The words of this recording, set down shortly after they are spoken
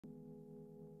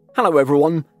Hello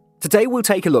everyone! Today we'll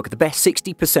take a look at the best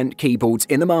 60% keyboards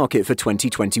in the market for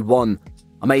 2021.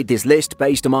 I made this list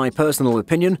based on my personal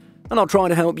opinion, and I'll try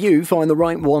to help you find the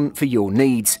right one for your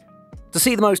needs. To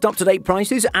see the most up-to-date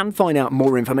prices and find out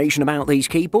more information about these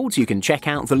keyboards, you can check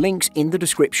out the links in the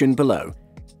description below.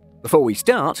 Before we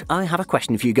start, I have a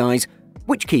question for you guys.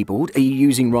 Which keyboard are you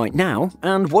using right now,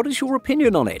 and what is your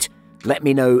opinion on it? Let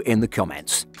me know in the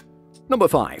comments. Number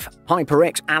 5.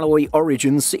 HyperX Alloy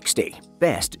Origin 60.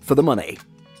 Best for the money.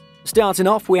 Starting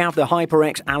off, we have the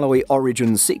HyperX Alloy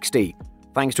Origin 60.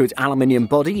 Thanks to its aluminium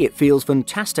body, it feels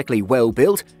fantastically well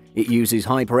built. It uses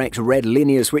HyperX red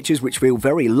linear switches which feel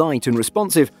very light and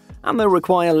responsive, and they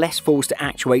require less force to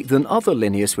actuate than other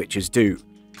linear switches do.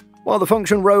 While the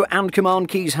function row and command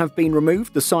keys have been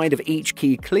removed, the side of each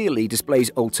key clearly displays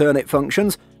alternate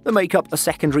functions that make up a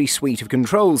secondary suite of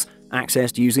controls,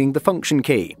 accessed using the function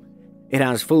key. It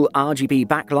has full RGB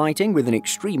backlighting with an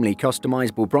extremely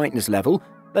customizable brightness level,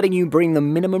 letting you bring the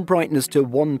minimum brightness to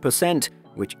 1%,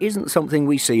 which isn't something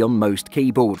we see on most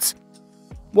keyboards.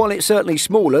 While it's certainly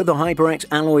smaller, the HyperX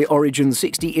Alloy Origin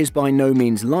 60 is by no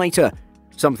means lighter.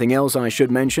 Something else I should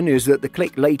mention is that the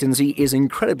click latency is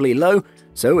incredibly low,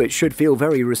 so it should feel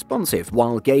very responsive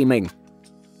while gaming.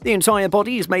 The entire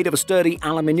body is made of a sturdy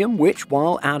aluminium, which,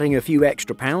 while adding a few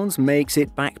extra pounds, makes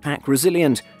it backpack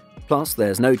resilient. Plus,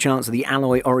 there's no chance of the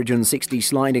Alloy Origin 60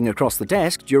 sliding across the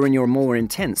desk during your more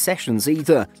intense sessions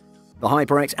either. The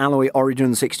HyperX Alloy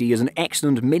Origin 60 is an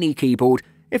excellent mini keyboard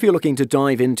if you're looking to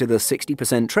dive into the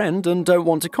 60% trend and don't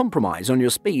want to compromise on your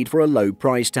speed for a low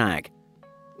price tag.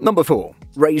 Number 4.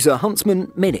 Razer Huntsman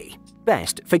Mini.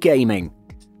 Best for gaming.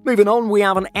 Moving on, we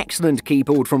have an excellent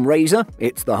keyboard from Razer.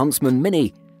 It's the Huntsman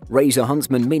Mini. Razer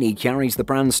Huntsman Mini carries the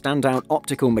brand's standout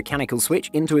optical mechanical switch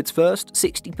into its first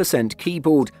 60%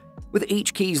 keyboard. With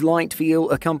each key's light feel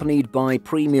accompanied by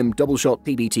premium double-shot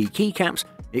PBT keycaps,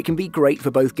 it can be great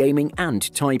for both gaming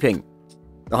and typing.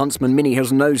 The Huntsman Mini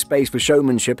has no space for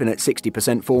showmanship in its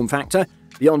 60% form factor.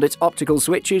 Beyond its optical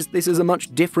switches, this is a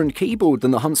much different keyboard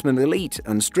than the Huntsman Elite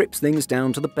and strips things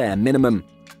down to the bare minimum.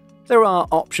 There are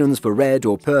options for red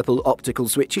or purple optical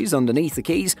switches underneath the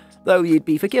keys, though you'd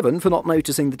be forgiven for not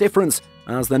noticing the difference,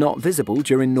 as they're not visible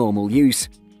during normal use.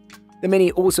 The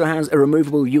Mini also has a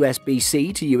removable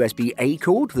USB-C to USB-A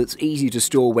cord that's easy to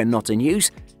store when not in use.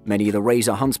 Many of the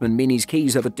Razer Huntsman Mini's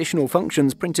keys have additional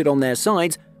functions printed on their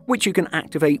sides, which you can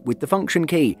activate with the function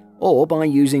key, or by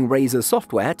using Razer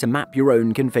software to map your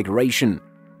own configuration.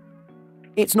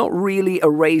 It's not really a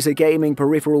Razer gaming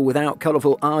peripheral without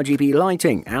colourful RGB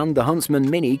lighting, and the Huntsman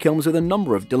Mini comes with a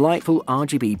number of delightful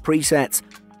RGB presets.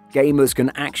 Gamers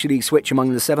can actually switch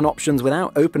among the 7 options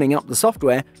without opening up the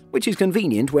software, which is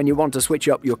convenient when you want to switch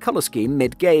up your colour scheme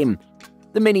mid-game.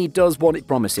 The Mini does what it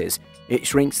promises. It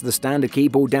shrinks the standard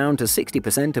keyboard down to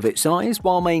 60% of its size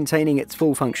while maintaining its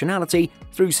full functionality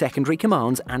through secondary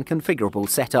commands and configurable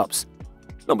setups.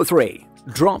 Number 3.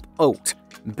 Drop Alt.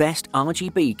 Best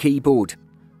RGB keyboard.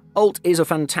 Alt is a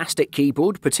fantastic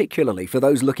keyboard, particularly for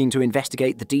those looking to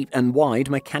investigate the deep and wide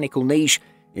mechanical niche.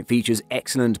 It features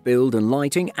excellent build and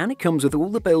lighting, and it comes with all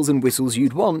the bells and whistles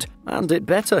you'd want, and it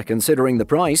better considering the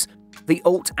price. The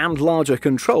Alt and larger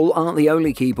Control aren't the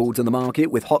only keyboards in the market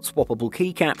with hot swappable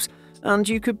keycaps, and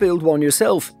you could build one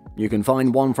yourself. You can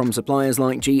find one from suppliers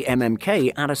like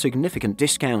GMMK at a significant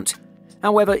discount.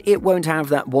 However, it won't have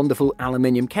that wonderful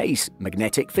aluminium case,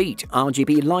 magnetic feet,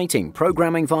 RGB lighting,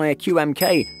 programming via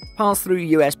QMK, pass-through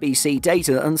USB-C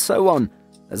data, and so on.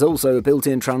 There's also a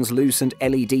built-in translucent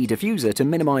LED diffuser to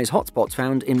minimize hotspots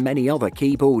found in many other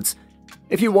keyboards.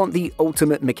 If you want the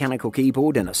ultimate mechanical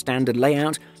keyboard in a standard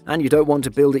layout and you don't want to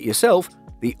build it yourself,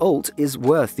 the Alt is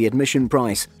worth the admission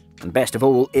price. And best of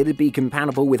all, it'd be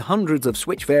compatible with hundreds of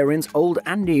Switch variants, old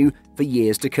and new, for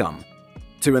years to come.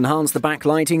 To enhance the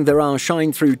backlighting, there are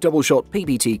shine-through double-shot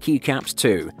PBT keycaps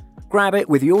too. Grab it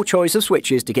with your choice of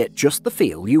switches to get just the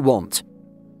feel you want.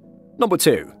 Number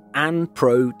 2. An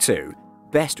Pro 2.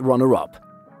 Best runner-up.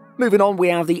 Moving on, we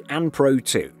have the An Pro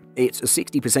 2. It's a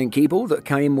 60% keyboard that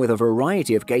came with a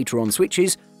variety of Gateron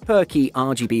switches, per-key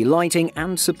RGB lighting,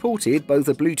 and supported both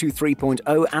a Bluetooth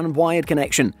 3.0 and wired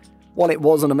connection. While it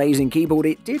was an amazing keyboard,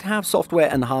 it did have software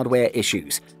and hardware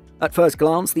issues. At first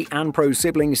glance, the An Pro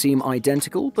siblings seem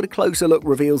identical, but a closer look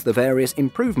reveals the various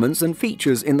improvements and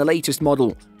features in the latest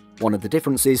model. One of the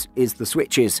differences is the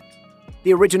switches.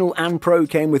 The original An Pro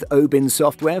came with OBIN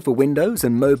software for Windows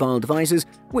and mobile devices,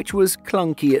 which was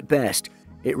clunky at best.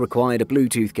 It required a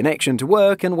Bluetooth connection to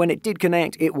work, and when it did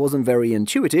connect, it wasn't very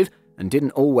intuitive and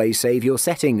didn't always save your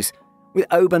settings. With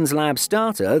OBIN's Lab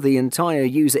Starter, the entire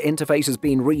user interface has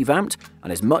been revamped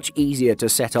and is much easier to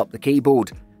set up the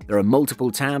keyboard. There are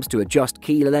multiple tabs to adjust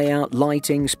key layout,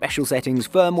 lighting, special settings,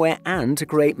 firmware, and to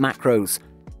create macros.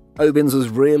 Obins has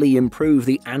really improved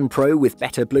the AN Pro with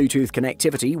better Bluetooth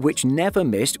connectivity, which never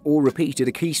missed or repeated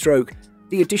a keystroke.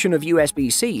 The addition of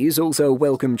USB-C is also a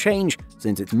welcome change,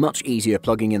 since it's much easier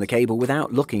plugging in the cable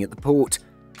without looking at the port.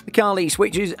 The Kali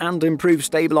switches and improved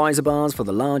stabilizer bars for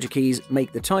the larger keys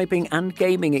make the typing and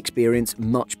gaming experience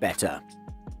much better.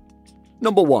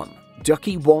 Number 1.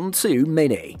 Ducky 1-2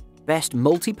 Mini. Best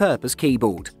multi-purpose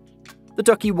keyboard. The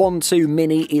Ducky 1-2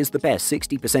 Mini is the best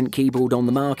 60% keyboard on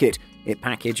the market. It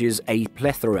packages a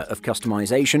plethora of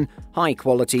customization, high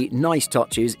quality, nice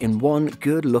touches in one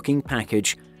good-looking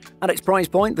package. At its price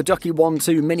point, the Ducky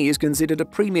 1-2 Mini is considered a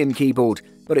premium keyboard,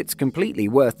 but it's completely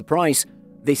worth the price.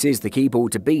 This is the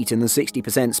keyboard to beat in the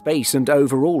 60% space and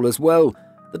overall as well.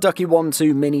 The Ducky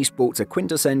 1-2 Mini sports a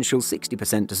quintessential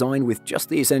 60% design with just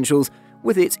the essentials.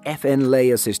 With its FN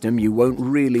layer system, you won't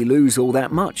really lose all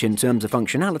that much in terms of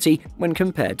functionality when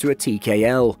compared to a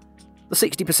TKL. The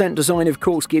 60% design of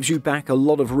course gives you back a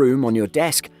lot of room on your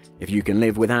desk. If you can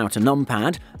live without a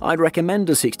numpad, I'd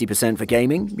recommend a 60% for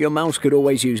gaming. Your mouse could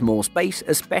always use more space,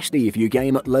 especially if you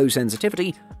game at low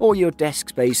sensitivity or your desk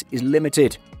space is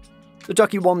limited. The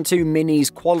Ducky 1-2 Mini's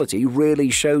quality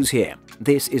really shows here.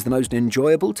 This is the most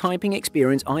enjoyable typing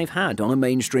experience I've had on a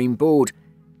mainstream board.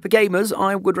 For gamers,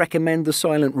 I would recommend the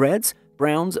Silent Reds,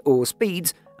 Browns or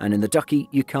Speeds, and in the Ducky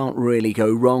you can't really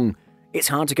go wrong. It's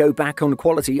hard to go back on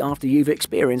quality after you've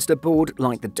experienced a board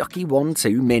like the Ducky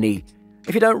 1-2 Mini.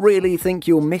 If you don't really think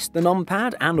you'll miss the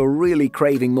numpad and are really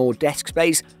craving more desk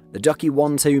space, the Ducky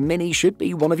 1-2 Mini should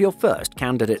be one of your first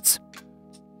candidates.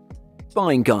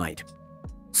 Buying guide.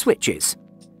 Switches.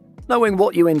 Knowing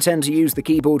what you intend to use the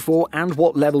keyboard for and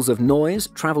what levels of noise,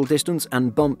 travel distance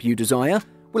and bump you desire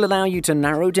will allow you to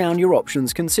narrow down your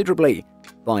options considerably.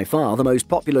 By far the most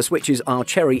popular switches are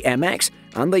Cherry MX,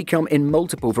 and they come in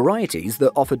multiple varieties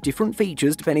that offer different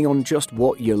features depending on just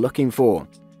what you're looking for.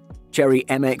 Cherry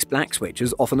MX Black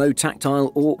switches offer no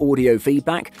tactile or audio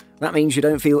feedback. That means you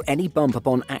don't feel any bump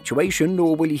upon actuation,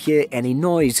 nor will you hear any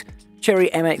noise. Cherry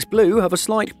MX Blue have a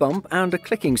slight bump and a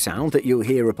clicking sound that you'll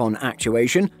hear upon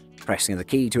actuation. Pressing the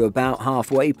key to about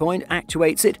halfway point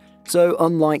actuates it, so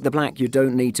unlike the Black you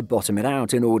don't need to bottom it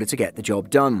out in order to get the job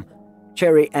done.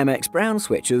 Cherry MX Brown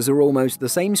switches are almost the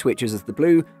same switches as the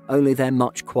Blue, only they're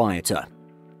much quieter.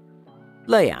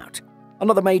 Layout.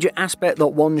 Another major aspect that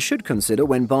one should consider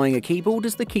when buying a keyboard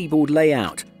is the keyboard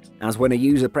layout. As when a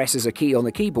user presses a key on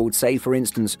the keyboard, say for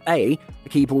instance A, the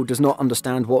keyboard does not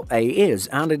understand what A is,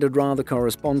 and it'd rather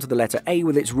correspond to the letter A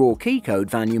with its raw key code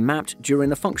value mapped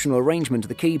during the functional arrangement of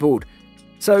the keyboard.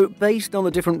 So, based on the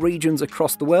different regions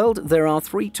across the world, there are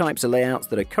 3 types of layouts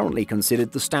that are currently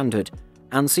considered the standard: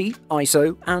 ANSI,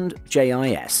 ISO, and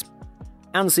JIS.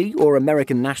 ANSI, or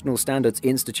American National Standards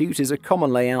Institute, is a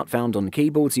common layout found on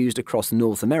keyboards used across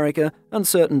North America and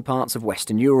certain parts of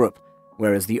Western Europe,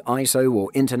 whereas the ISO,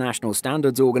 or International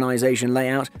Standards Organization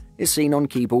layout, is seen on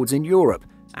keyboards in Europe,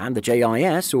 and the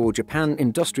JIS, or Japan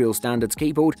Industrial Standards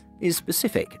keyboard, is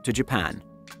specific to Japan.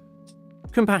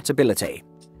 Compatibility.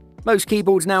 Most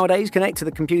keyboards nowadays connect to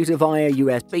the computer via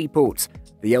USB ports.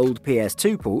 The old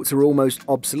PS2 ports are almost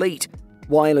obsolete.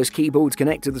 Wireless keyboards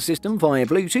connect to the system via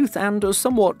Bluetooth and are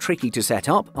somewhat tricky to set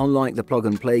up, unlike the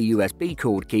plug-and-play USB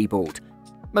cord keyboard.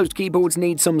 Most keyboards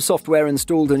need some software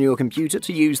installed on your computer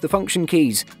to use the function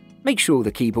keys. Make sure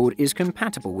the keyboard is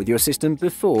compatible with your system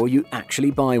before you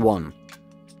actually buy one.